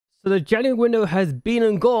So the January window has been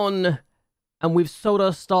and gone, and we've sold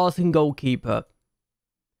our starting goalkeeper.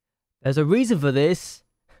 There's a reason for this.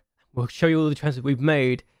 We'll show you all the transfers we've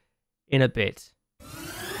made in a bit.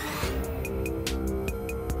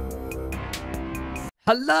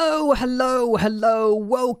 Hello, hello, hello.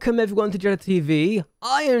 Welcome everyone to JLABTV.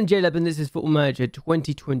 I am JLAB and this is Football Manager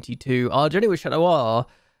 2022. Our journey with Charleroi.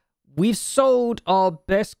 We've sold our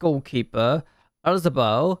best goalkeeper,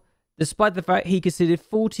 Alzabal, despite the fact he conceded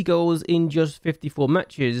 40 goals in just 54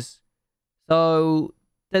 matches. So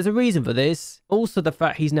there's a reason for this. Also, the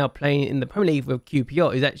fact he's now playing in the Premier League with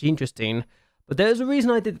QPR is actually interesting. But there's a reason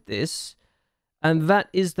I did this, and that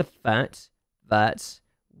is the fact that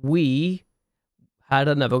we had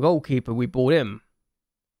another goalkeeper. We bought him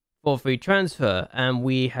for a free transfer, and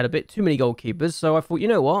we had a bit too many goalkeepers. So I thought, you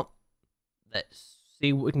know what? Let's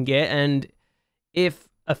see what we can get, and if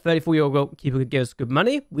a 34-year-old goalkeeper could give us good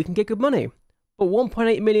money, we can get good money. But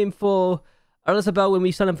 1.8 million for Alzabal when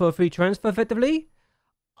we sell him for a free transfer, effectively,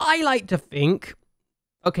 I like to think,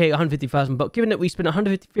 okay, 150,000, but given that we spent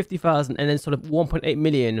 150,000 and then sort of 1.8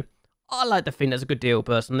 million, I like to think that's a good deal,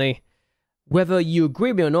 personally. Whether you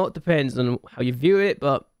agree with me or not depends on how you view it,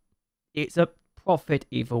 but it's a profit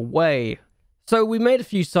either way. So we made a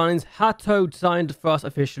few signings. Hato signed for us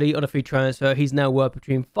officially on a free transfer. He's now worth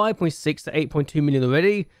between 5.6 to 8.2 million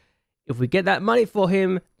already. If we get that money for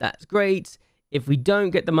him, that's great. If we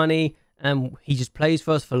don't get the money and he just plays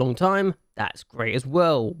for us for a long time, that's great as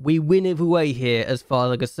well. We win every way here as far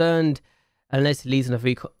as I'm concerned, unless he leaves on a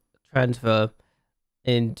free transfer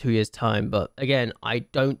in 2 years' time. But again, I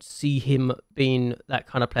don't see him being that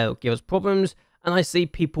kind of player that will give us problems, and I see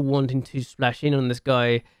people wanting to splash in on this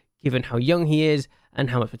guy given how young he is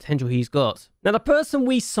and how much potential he's got. Now, the person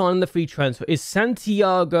we signed on the free transfer is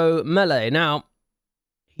Santiago Mele. Now,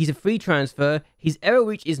 he's a free transfer. His error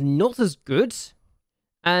reach is not as good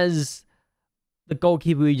as the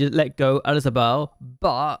goalkeeper we just let go, Alzabal,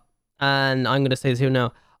 but, and I'm going to say this here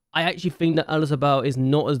now, I actually think that Alzabal is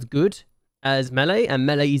not as good as Mele, and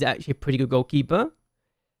Mele is actually a pretty good goalkeeper.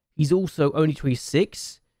 He's also only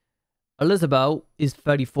 26. Alzabal is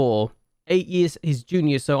 34. 8 years his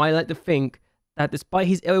junior, so I like to think that despite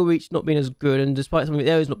his error reach not being as good, and despite some of his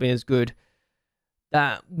errors not being as good,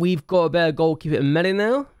 that we've got a better goalkeeper than Mele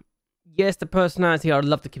now. Yes, the personality I'd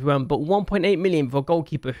love to keep around, but 1.8 million for a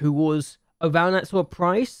goalkeeper who was around that sort of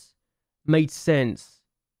price made sense.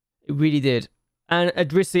 It really did. And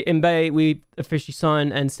Adrissi Mbe, we officially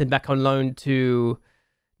signed and sent back on loan to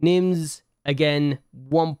Nims. Again,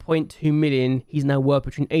 1.2 million. He's now worth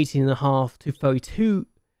between 18.5 to 32.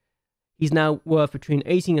 He's now worth between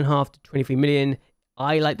 18.5 to 23 million.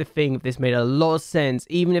 I like to think this made a lot of sense.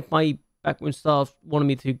 Even if my backroom staff wanted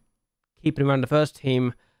me to keep him around the first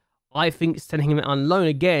team, I think sending him on loan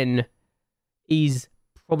again is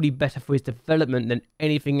probably better for his development than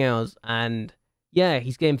anything else. And yeah,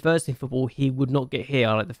 he's getting first team football he would not get here,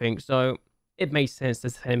 I like to think. So it makes sense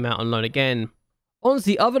to send him out on loan again.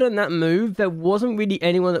 Honestly, other than that move, there wasn't really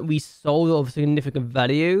anyone that we sold of significant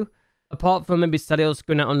value, apart from maybe Stadios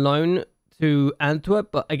going out on loan to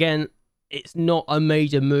Antwerp. But again, it's not a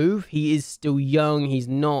major move. He is still young. He's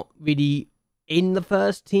not really in the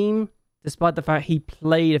first team, despite the fact he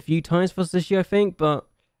played a few times for us this year, I think. But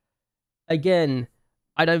again,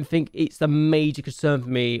 I don't think it's a major concern for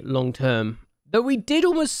me long term. Though we did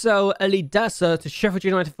almost sell Eli Dassa to Sheffield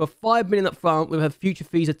United for 5 million up front with her future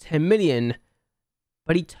fees of 10 million,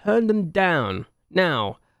 but he turned them down.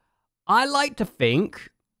 Now, I like to think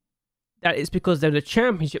that it's because they're the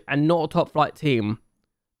Championship and not a top flight team.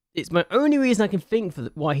 It's my only reason I can think for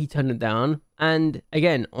why he turned them down. And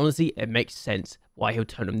again, honestly, it makes sense why he'll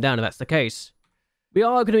turn them down if that's the case. We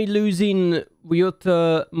are going to be losing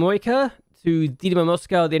Ryota Moika to Dynamo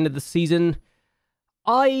Moscow at the end of the season.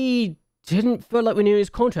 I didn't feel like we knew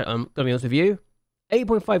his contract, I'm going to be honest with you.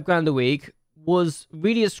 8.5 grand a week, was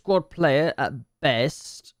really a squad player at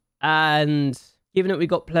best, and given that we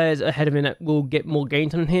got players ahead of him that will get more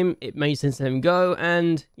gains on him, it made sense to let him go.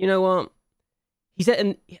 And you know what? He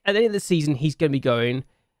said at the end of the season, he's going to be going.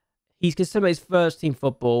 He's considered his first team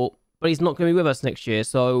football, but he's not going to be with us next year,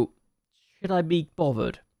 so should I be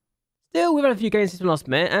bothered? Still, we've had a few games since we last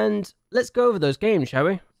met, and let's go over those games, shall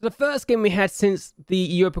we? So the first game we had since the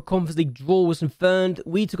Europa Conference League draw was confirmed.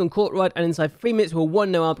 We took on Charleroi, and inside 3 minutes we were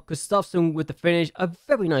 1-0 up. Gustafsson with the finish, a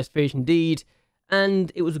very nice finish indeed,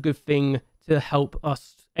 and it was a good thing to help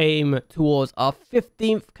us aim towards our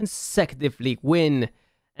 15th consecutive league win.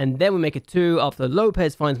 And then we make it 2 after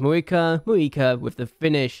Lopez finds Moika. Moika with the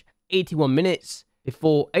finish, 81 minutes.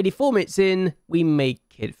 Before 84 minutes in, we make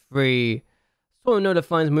it 3. Sonoda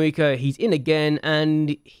finds Moika, he's in again,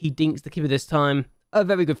 and he dinks the keeper this time. A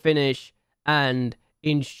very good finish, and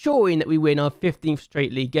ensuring that we win our 15th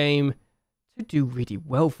straight league game to do really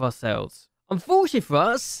well for ourselves. Unfortunately for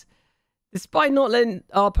us, despite not letting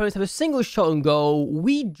our opponents have a single shot on goal,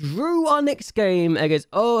 we drew our next game against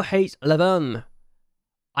OH11.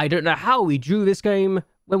 I don't know how we drew this game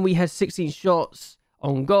when we had 16 shots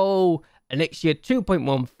on goal, and next year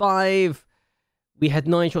 2.15. We had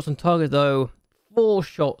 9 shots on target though, 4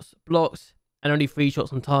 shots blocked, and only 3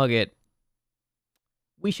 shots on target.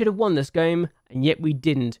 We should have won this game, and yet we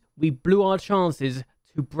didn't. We blew our chances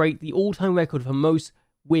to break the all-time record for most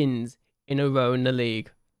wins in a row in the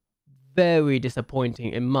league. Very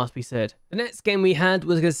disappointing, it must be said. The next game we had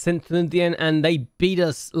was against Sint-Truiden, and they beat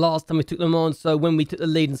us last time we took them on, so when we took the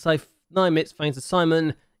lead inside 9 minutes thanks to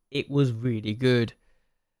Simon, it was really good.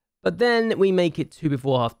 But then we make it 2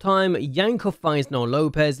 before half time. Yankov finds Noel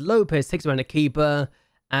Lopez. Lopez takes around the keeper,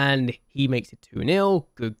 and he makes it 2-0.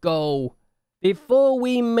 Good goal. Before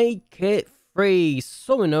we make it 3,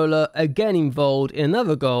 Somanola again involved in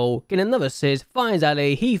another goal, getting another assist, finds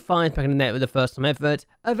Ali, he finds back in the net with the first time effort,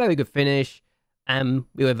 a very good finish, and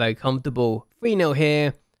we were very comfortable. 3-0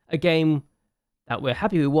 here, a game that we're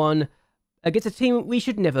happy we won, against a team we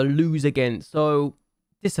should never lose against, so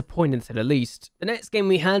disappointing to say the least. The next game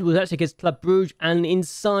we had was actually against Club Brugge, and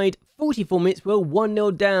inside 44 minutes we were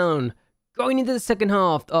 1-0 down. Going into the second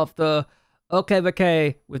half after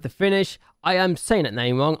okay with the finish. I am saying that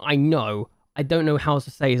name wrong, I know. I don't know how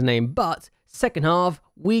to say his name, but second half,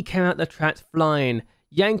 we came out the tracks flying.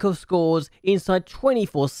 Yankov scores inside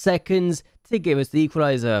 24 seconds to give us the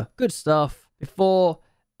equaliser. Good stuff. Before,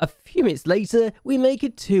 a few minutes later, we make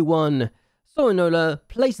it 2-1. Somanola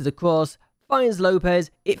places a cross, finds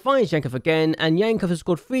Lopez, it finds Yankov again, and Yankov has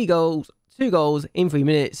scored 2 goals in 3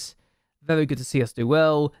 minutes. Very good to see us do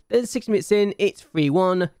well. Then 6 minutes in, it's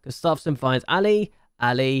 3-1. Gustafsson finds Ali.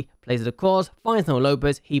 Ali plays it across, finds Noel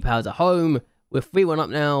Lopez, he powers it home. We're 3-1 up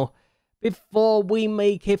now. Before we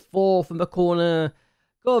make it 4 from the corner,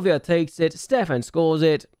 Govia takes it, Stefan scores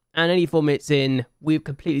it, and 84 minutes in, we've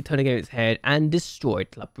completely turned the game on its head and destroyed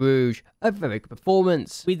Club Brugge. A very good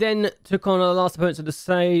performance. We then took on our last opponents of the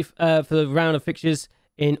save for the round of fixtures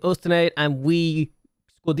in Oosterheid, and we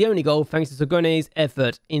scored the only goal thanks to Sogone's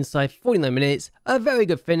effort inside 49 minutes. A very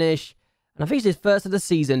good finish. And I think it's his first of the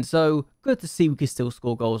season, so good to see we can still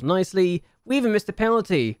score goals nicely. We even missed a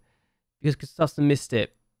penalty because Gustafsson missed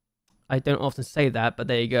it. I don't often say that, but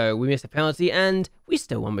there you go. We missed a penalty and we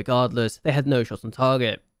still won regardless. They had no shots on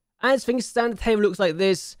target. As things stand, the table looks like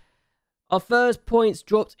this. Our first points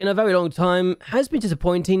dropped in a very long time. Has been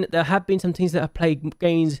disappointing. There have been some teams that have played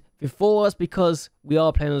games before us because we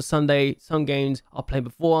are playing on a Sunday. Some games are playing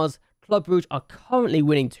before us. Club Brugge are currently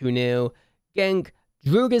winning 2-0. Genk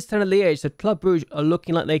drew against Standard Liège, so Club Brugge are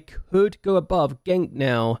looking like they could go above Genk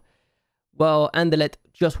now. Well, Anderlecht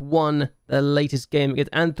just won their latest game against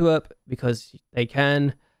Antwerp because they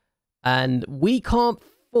can. And we can't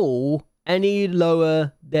fall any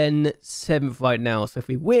lower than 7th right now. So if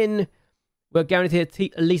we win, we're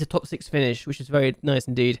guaranteed at least a top 6 finish, which is very nice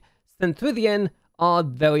indeed. Sint-Truiden are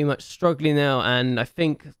very much struggling now, and I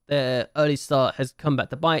think their early start has come back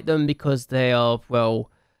to bite them because they are, well,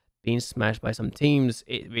 being smashed by some teams.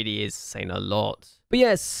 It really is saying a lot. But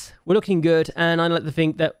yes, we're looking good, and I like to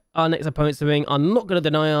think that our next opponents are not going to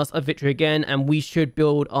deny us a victory again, and we should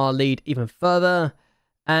build our lead even further.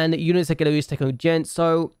 And units are going to take on Gent,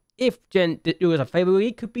 so if Gent do us a favour,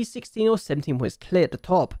 we could be 16 or 17 points clear at the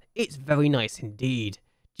top. It's very nice indeed.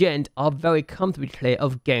 Gent are very comfortably clear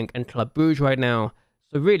of Genk and Club Brugge right now.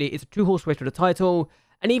 So really, it's a 2-horse race for the title,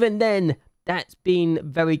 and even then, that's been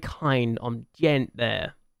very kind on Gent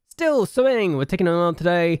there. Still, swing, we're taking on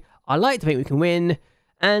today. I like to think we can win,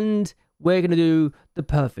 and we're going to do the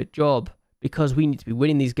perfect job because we need to be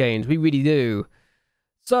winning these games. We really do.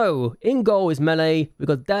 So, in goal is Melee. We've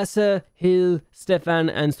got Dasser, Hill, Stefan,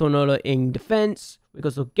 and Sonola in defense. We've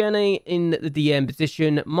got Zogene in the DM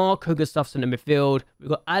position, Marco Gustafsson in midfield. We've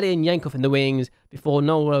got Ali and Yankov in the wings before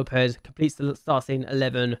Noel Lopez completes the starting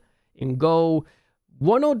 11 in goal.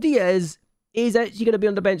 Ronald Diaz is actually going to be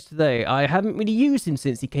on the bench today. I haven't really used him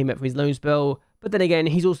since he came back from his loan spell, but then again,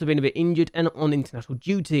 he's also been a bit injured and on international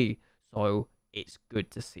duty, so it's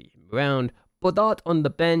good to see him around. Bodart on the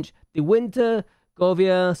bench, De Winter,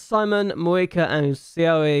 Govia, Simon, Moika, and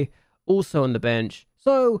Siawe also on the bench.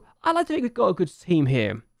 So I like to think we've got a good team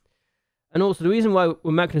here. And also, the reason why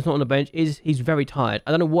MacLeod's not on the bench is he's very tired.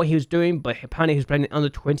 I don't know what he was doing, but apparently he was playing an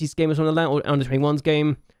under-20s game or something like that, or under-21s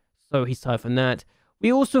game, so he's tired from that.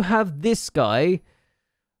 We also have this guy,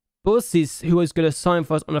 Bossis, who is going to sign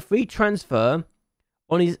for us on a free transfer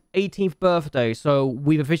on his 18th birthday. So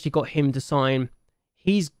we've officially got him to sign.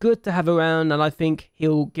 He's good to have around, and I think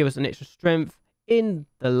he'll give us an extra strength in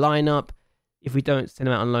the lineup if we don't send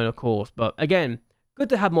him out on loan, of course. But again, good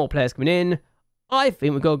to have more players coming in. I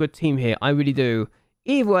think we've got a good team here. I really do.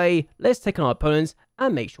 Either way, let's take on our opponents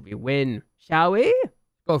and make sure we win. Shall we?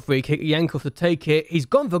 Got a free kick. Yankov to take it. He's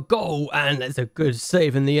gone for goal, and it's a good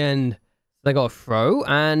save in the end. They got a throw,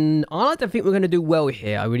 and I like to think we're going to do well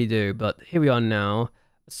here. I really do. But here we are now.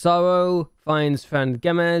 Sorrow finds Fran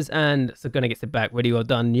Gemez, and Sagana gets it back. Really well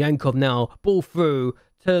done. Yankov now. Ball through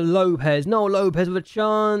to Lopez. No, Lopez with a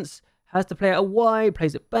chance. Has to play it wide.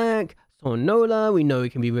 Plays it back. Sonola. We know he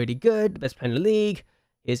can be really good. Best player in the league.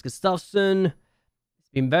 Here's Gustafsson.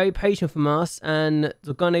 Been very patient from us, and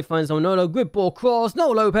Zogane finds Sonola. Good ball cross. No,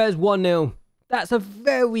 Lopez. 1-0. That's a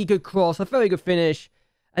very good cross. A very good finish.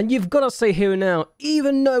 And you've got to say here and now,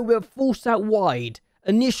 even though we're forced out wide,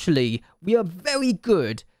 initially, we are very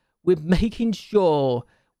good with making sure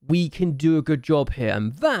we can do a good job here.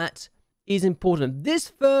 And that is important. This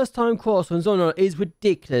first time cross from Zono is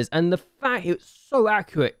ridiculous. And the fact it's so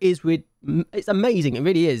accurate is it's amazing. It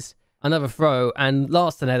really is. Another throw. And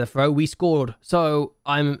last another throw, we scored. So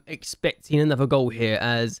I'm expecting another goal here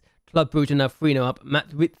as Club Brugge are now 3-0 up.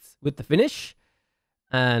 Matt with the finish.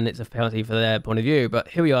 And it's a penalty for their point of view. But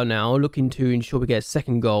here we are now, looking to ensure we get a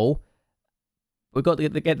second goal. We've got to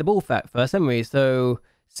get the ball back first, haven't we? So,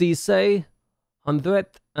 Cisse,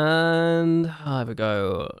 Andret, and there we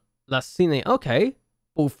go. Lassine. Okay.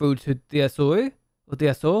 Ball through to Diasor. Or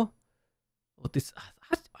Diasor. Or this.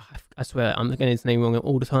 I swear, I'm getting his name wrong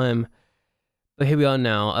all the time. But here we are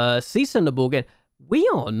now. Cisse on the ball again. We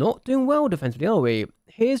are not doing well defensively, are we?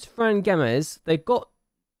 Here's Fran Gemez. They've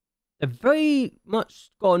very much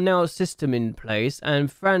got a now system in place.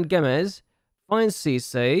 And Fran Gemez finds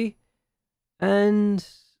Cisse. And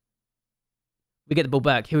we get the ball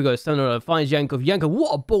back. Here we go. Sonola finds Yankov. Yankov,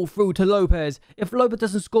 what a ball through to Lopez. If Lopez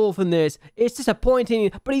doesn't score from this, it's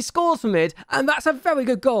disappointing. But he scores from it. And that's a very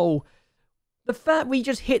good goal. The fact we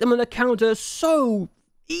just hit them on the counter so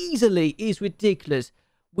easily is ridiculous.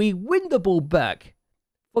 We win the ball back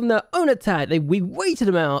from their own attack. We waited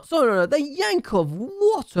them out. Sonola, the Yankov.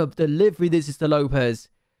 What a delivery this is to Lopez.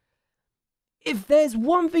 If there's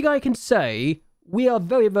one thing I can say, we are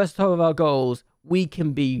very versatile with our goals. We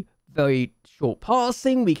can be very short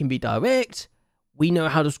passing. We can be direct. We know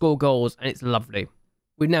how to score goals, and it's lovely.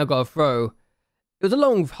 We've now got a throw. It was a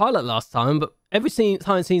long highlight last time, but every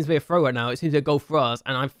time it seems to be a throw right now. It seems to be a goal for us,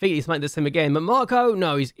 and I think he's making the same again. But Marco,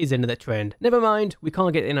 no, he's into that trend. Never mind. We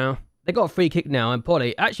can't get it now. They got a free kick now, and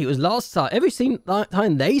Polly, actually, it was last time. Every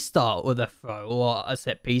time they start with a throw or a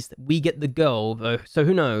set piece, we get the goal. So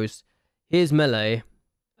who knows? Here's Melee.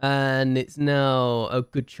 And it's now a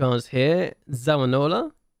good chance here.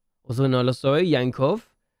 Zawanola. Or Zawanola, sorry. Yankov.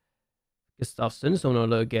 Gustafsson.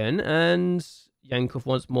 Zawanola again. And Yankov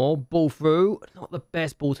once more. Ball through. Not the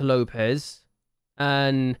best ball to Lopez.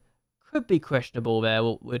 And could be questionable there.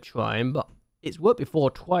 We're trying. But it's worked before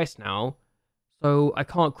twice now. So I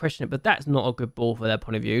can't question it. But that's not a good ball for their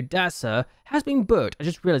point of view. Dasser has been booked. I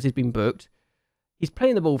just realized he's been booked. He's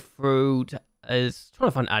playing the ball through. Trying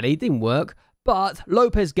to find Ali. It didn't work. But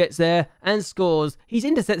Lopez gets there and scores. He's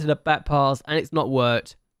intercepted a back pass and it's not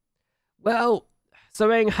worked. Well,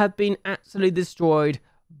 Sareng have been absolutely destroyed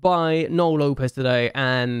by Noel Lopez today.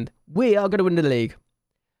 And we are going to win the league.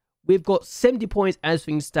 We've got 70 points as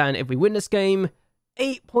things stand if we win this game.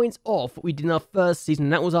 8 points off what we did in our first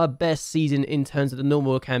season. That was our best season in terms of the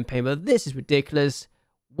normal campaign. But this is ridiculous.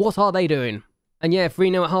 What are they doing? And yeah,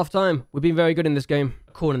 3-0 at half-time. We've been very good in this game.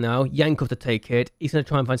 Corner now. Yankov to take it. He's going to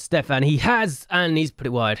try and find Stefan. He has, and he's put it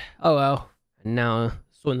wide. Oh, well. And now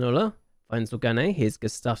Sonola finds Zogane. Here's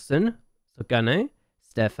Gustafsson. Zogane.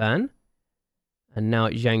 Stefan. And now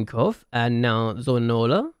it's Yankov. And now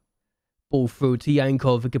Sonola. Ball through to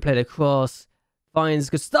Yankov. He can play the cross. Finds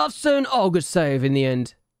Gustafsson. Oh, good save in the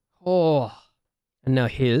end. Oh. And now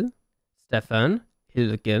Hill. Stefan.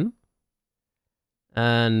 Hill again.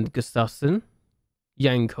 And Gustafsson.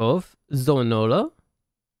 Yankov, Zonola.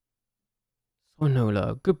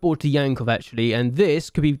 Good ball to Yankov, actually. And this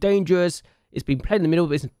could be dangerous. It's been played in the middle,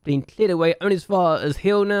 but it's been cleared away only as far as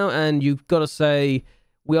Hill now. And you've got to say,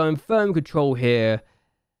 we are in firm control here.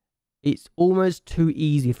 It's almost too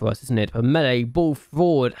easy for us, isn't it? But Melee, ball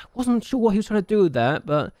forward. I wasn't sure what he was trying to do with that,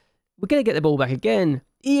 but we're going to get the ball back again.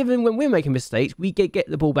 Even when we're making mistakes, we get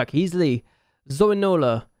the ball back easily.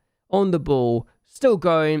 Zonola on the ball. Still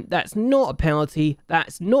going. That's not a penalty.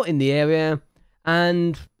 That's not in the area.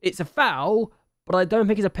 And it's a foul, but I don't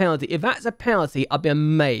think it's a penalty. If that's a penalty, I'd be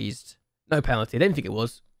amazed. No penalty. I didn't think it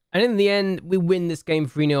was. And in the end, we win this game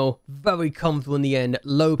 3-0. Very comfortable in the end.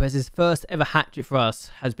 Lopez's first ever hat-trick for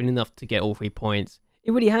us has been enough to get all 3 points.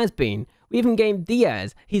 It really has been. We even gave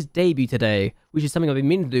Diaz his debut today, which is something I've been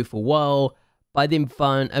meaning to do for a while, but I didn't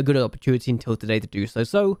find a good opportunity until today to do so.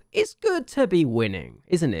 So it's good to be winning,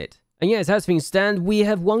 isn't it? And yes, as things stand, we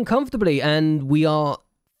have won comfortably, and we are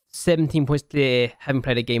 17 points clear, having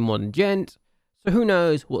played a game more than Gent. So who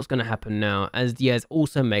knows what's going to happen now, as Diaz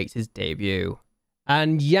also makes his debut.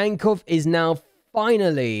 And Yankov is now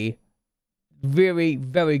finally very,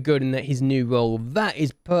 very good in his new role. That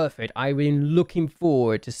is perfect. I've been looking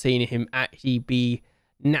forward to seeing him actually be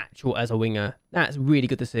natural as a winger. That's really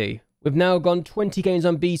good to see. We've now gone 20 games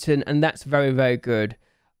unbeaten, and that's very, very good.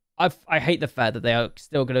 I hate the fact that they are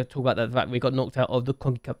still going to talk about the fact we got knocked out of the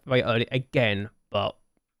Conky Cup very early again, but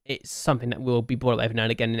it's something that will be brought up every now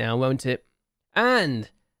and again now, won't it?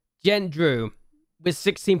 And Gent drew with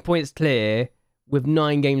 16 points clear with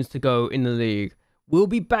 9 games to go in the league. We'll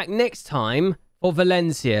be back next time for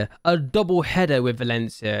Valencia, a double header with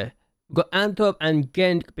Valencia. We've got Antwerp and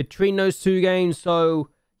Ghent between those 2 games, so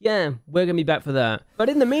yeah, we're going to be back for that. But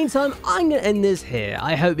in the meantime, I'm going to end this here.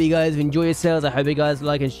 I hope you guys enjoy yourselves. I hope you guys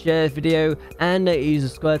like and share this video, and that you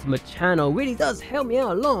subscribe to my channel. It really does help me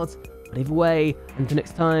out a lot. But either way, until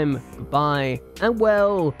next time, goodbye, and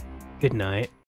well, good night.